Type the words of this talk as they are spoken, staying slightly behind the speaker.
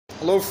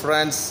Hello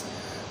friends,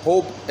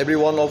 hope every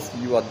one of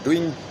you are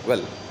doing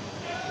well.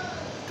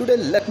 Today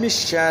let me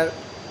share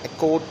a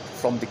quote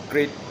from the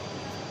great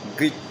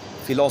Greek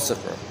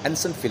philosopher,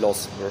 ancient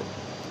philosopher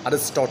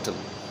Aristotle.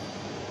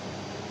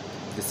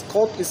 This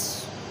quote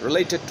is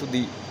related to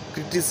the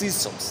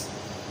criticisms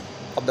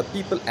of the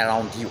people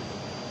around you.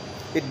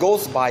 It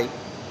goes by,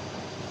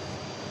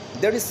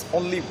 there is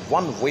only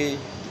one way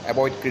to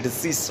avoid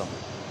criticism,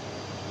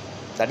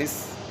 that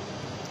is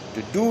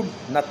to do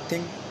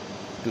nothing,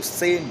 to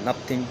say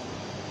nothing,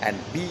 and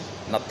be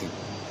nothing.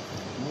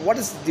 What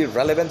is the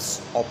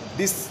relevance of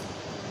this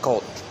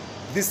quote,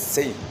 this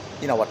saying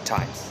in our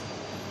times?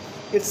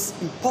 It's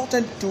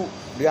important to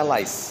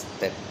realize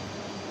that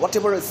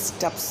whatever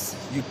steps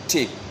you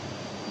take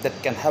that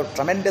can have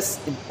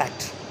tremendous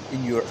impact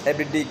in your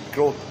everyday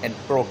growth and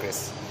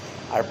progress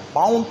are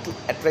bound to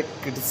attract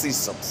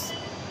criticisms.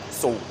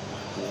 So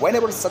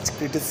whenever such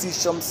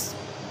criticisms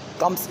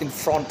comes in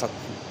front of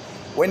you,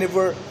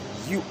 whenever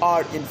you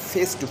are in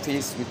face to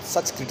face with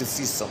such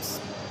criticisms,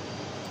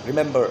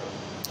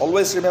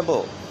 always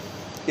remember,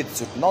 it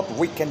should not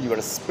weaken your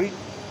spirit,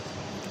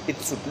 it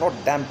should not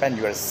dampen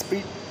your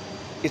spirit,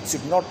 it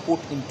should not put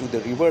into the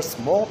reverse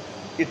mode,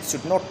 it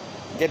should not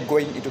get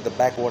going into the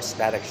backwards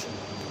direction.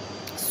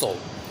 So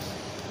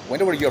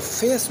whenever you are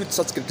faced with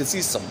such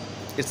criticism,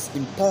 it's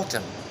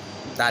important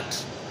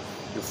that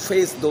you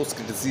face those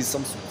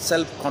criticisms with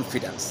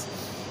self-confidence.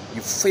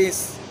 You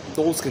face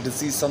those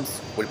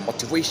criticisms with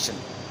motivation.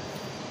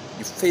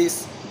 You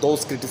face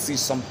those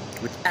criticisms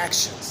with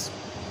actions,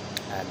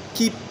 and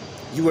keep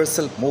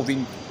yourself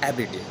moving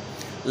every day.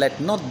 Let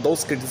not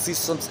those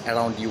criticisms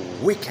around you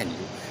weaken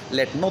you.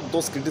 Let not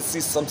those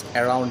criticisms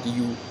around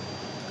you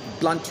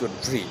blunt your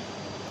dream.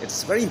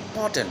 It's very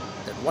important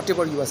that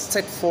whatever you are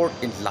set for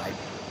in life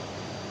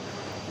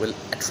will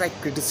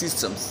attract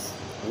criticisms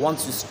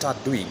once you start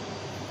doing.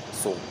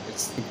 So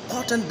it's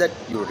important that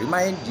you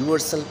remind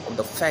yourself of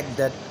the fact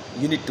that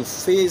you need to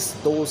face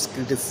those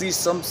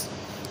criticisms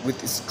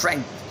with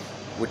strength,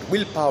 with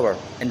willpower,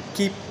 and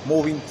keep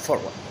moving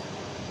forward.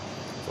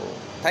 So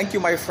thank you,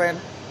 my friend,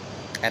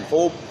 and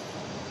hope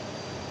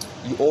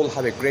you all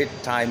have a great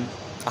time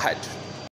ahead.